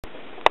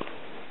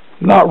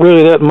Not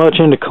really that much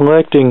into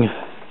collecting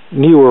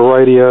newer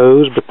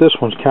radios, but this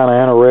one's kind of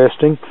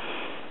interesting.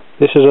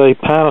 This is a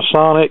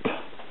Panasonic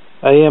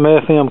AM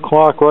FM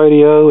clock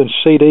radio and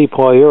CD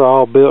player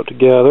all built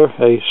together,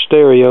 a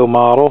stereo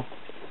model,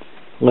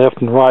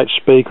 left and right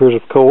speakers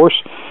of course.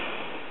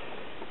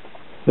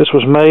 This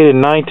was made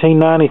in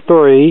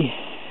 1993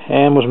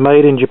 and was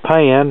made in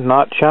Japan,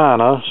 not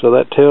China, so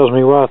that tells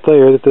me right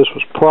there that this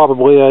was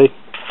probably a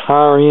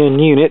higher end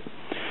unit.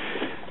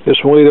 This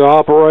will either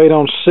operate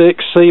on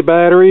 6 C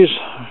batteries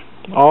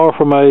or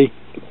from a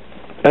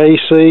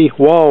AC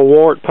wall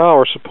wart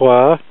power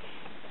supply.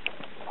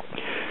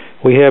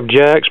 We have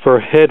jacks for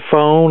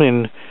headphone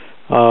and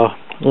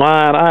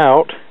line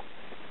out,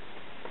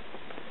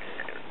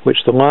 which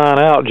the line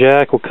out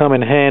jack will come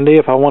in handy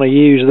if I want to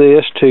use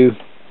this to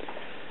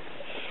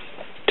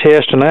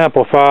test an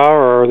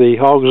amplifier or the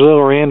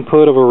auxiliary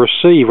input of a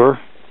receiver.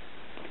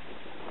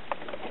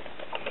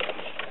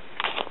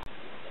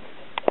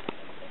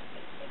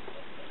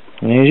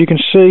 And as you can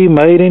see,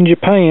 made in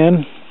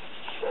Japan.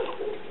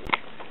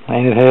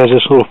 And it has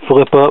this little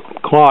flip-up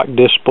clock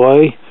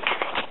display.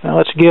 Now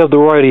let's give the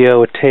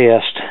radio a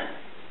test.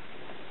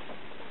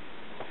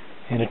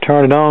 And to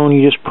turn it on,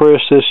 you just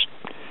press this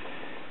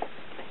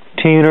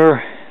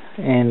tuner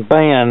and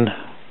band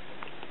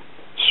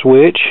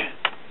switch.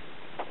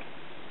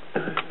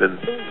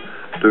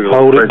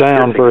 Hold it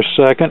down for a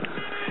second.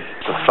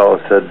 The fellow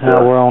said,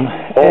 now we're on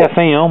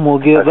FM. We'll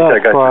give that a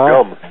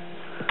try.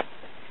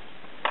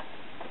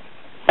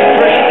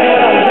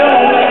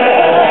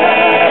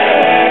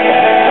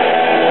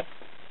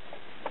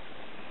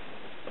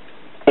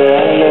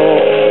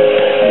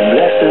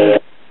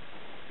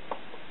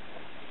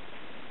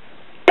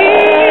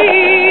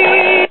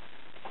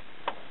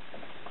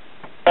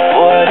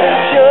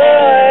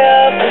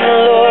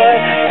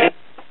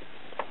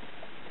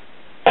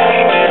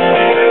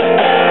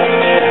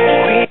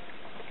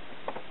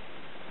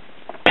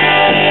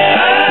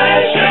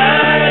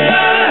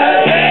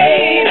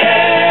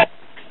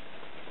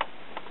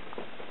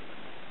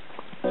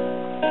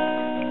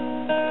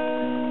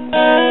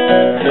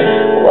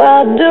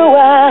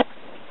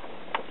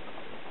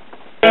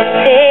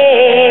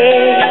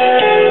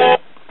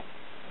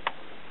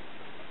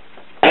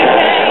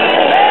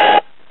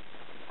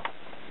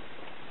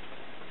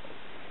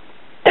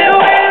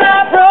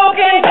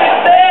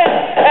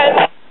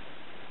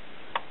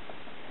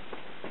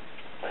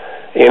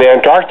 In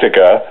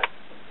Antarctica,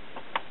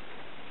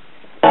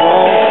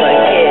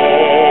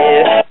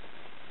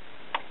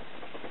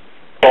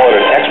 on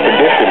an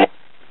expedition.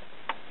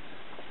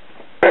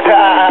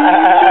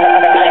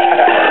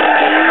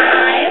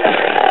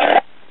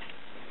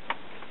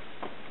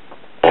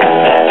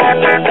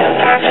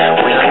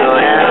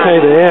 Okay,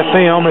 the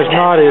FM is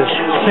not as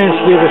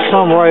sensitive as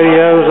some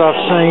radios I've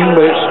seen,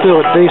 but it's still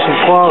a decent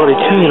quality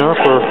tuner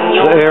for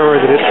the era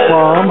that it's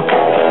from.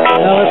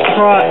 Now let's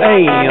try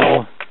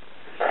AM.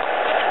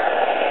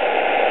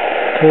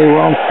 Okay,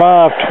 we're on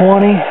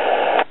 520.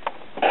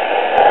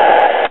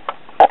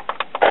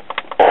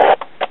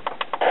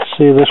 Let's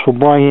see, this will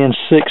bring in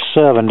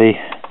 670.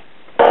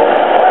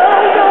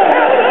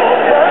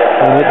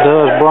 And it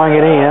does bring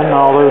it in,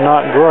 although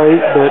not great,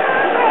 but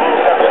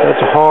that's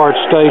a hard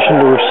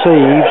station to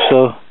receive,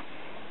 so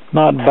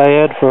not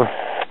bad for...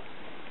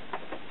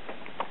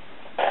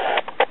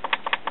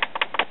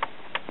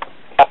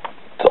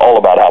 It's all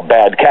about how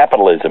bad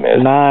capitalism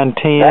is.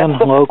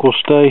 910 local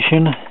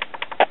station.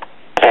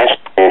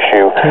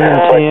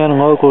 1010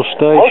 local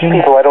station.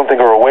 Most people I don't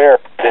think are aware.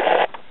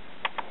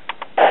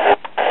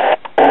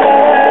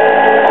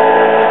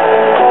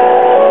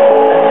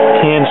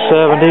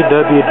 1070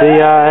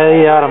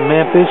 WDIA out of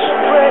Memphis.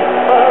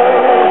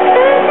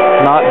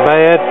 Not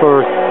bad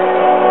for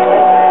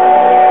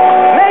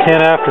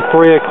 10 after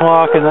 3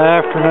 o'clock in the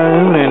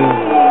afternoon and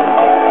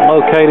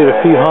located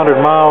a few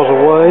hundred miles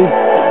away.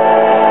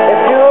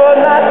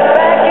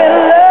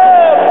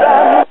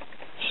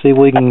 See if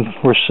we can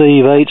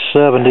receive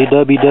 870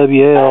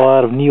 WWL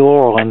out of New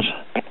Orleans.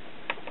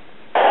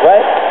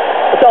 Right?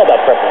 It's all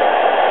about preference.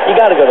 You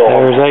gotta go to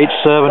There's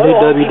 870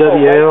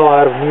 WWL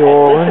out of New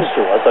Orleans.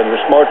 Listen to us on your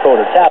smartphone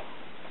or tablet.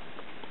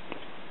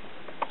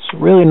 It's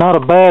really not a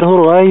bad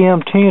little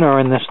AM tuner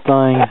in this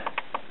thing.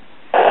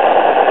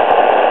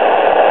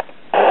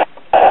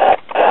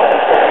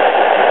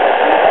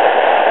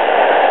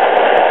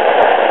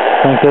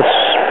 I think that's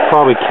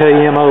probably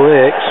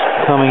KMOX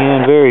coming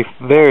in very,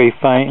 very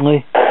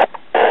faintly.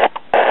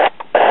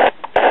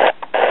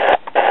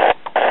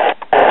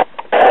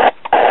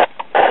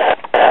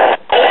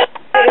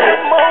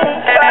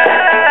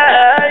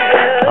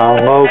 Our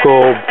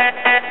local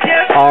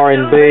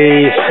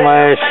R&B/soul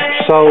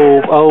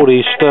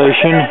oldies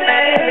station.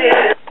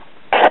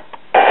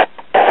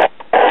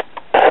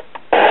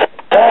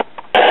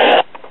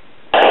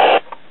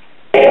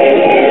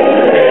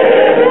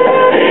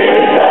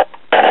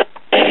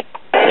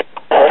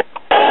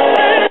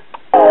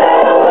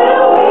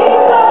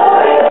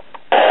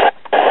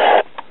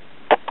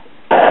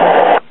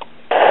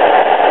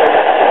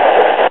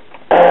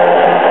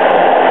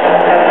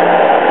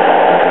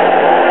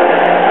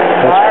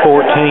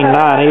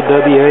 1490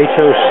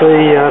 WHOC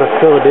out of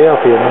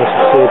Philadelphia,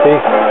 Mississippi.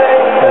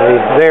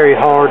 A very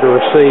hard to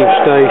receive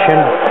station.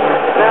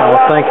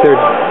 I think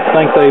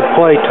they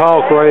play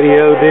talk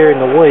radio during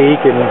the week,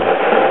 and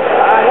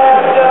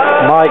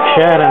Mike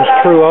Shannon's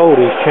True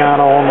Oldies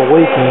channel on the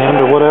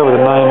weekend, or whatever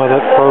the name of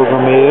that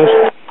program is.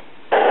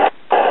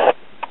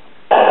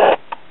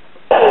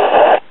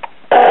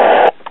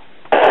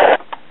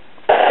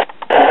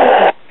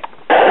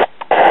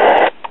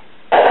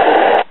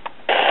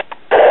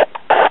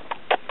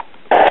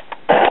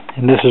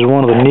 And this is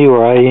one of the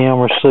newer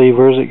AM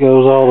receivers. It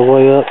goes all the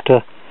way up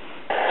to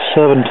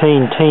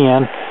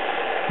 1710.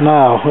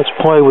 Now, let's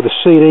play with the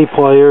CD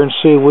player and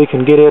see if we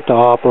can get it to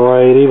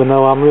operate, even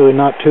though I'm really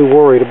not too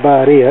worried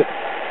about it.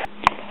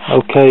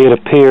 Okay, it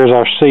appears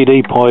our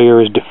CD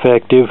player is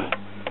defective.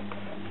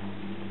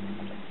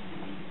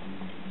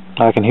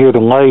 I can hear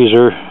the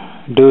laser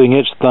doing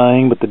its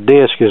thing, but the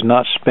disc is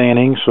not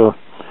spinning, so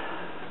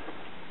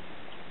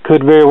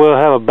could very well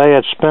have a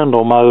bad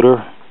spindle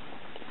motor.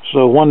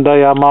 So one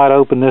day I might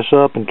open this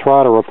up and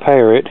try to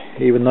repair it,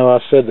 even though I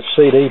said the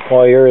CD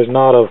player is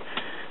not of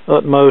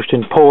utmost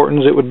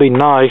importance. It would be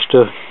nice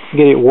to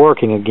get it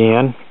working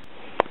again.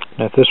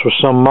 Now, if this was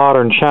some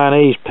modern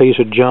Chinese piece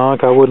of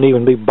junk, I wouldn't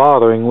even be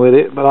bothering with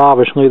it, but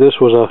obviously this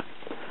was a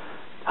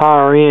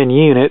higher end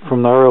unit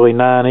from the early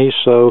 90s,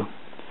 so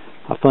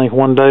I think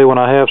one day when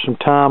I have some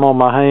time on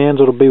my hands,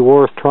 it'll be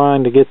worth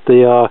trying to get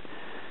the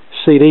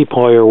CD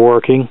player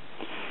working.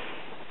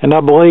 And I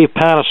believe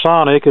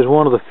Panasonic is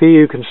one of the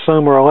few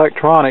consumer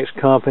electronics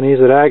companies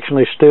that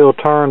actually still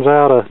turns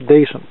out a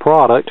decent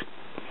product.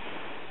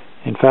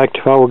 In fact,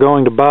 if I were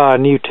going to buy a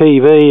new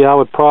TV, I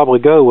would probably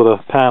go with a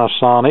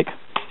Panasonic.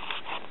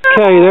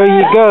 Okay, there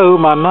you go,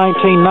 my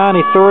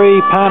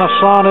 1993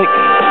 Panasonic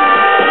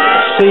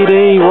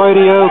CD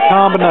radio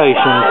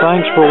combination.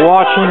 Thanks for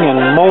watching,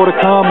 and more to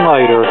come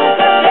later.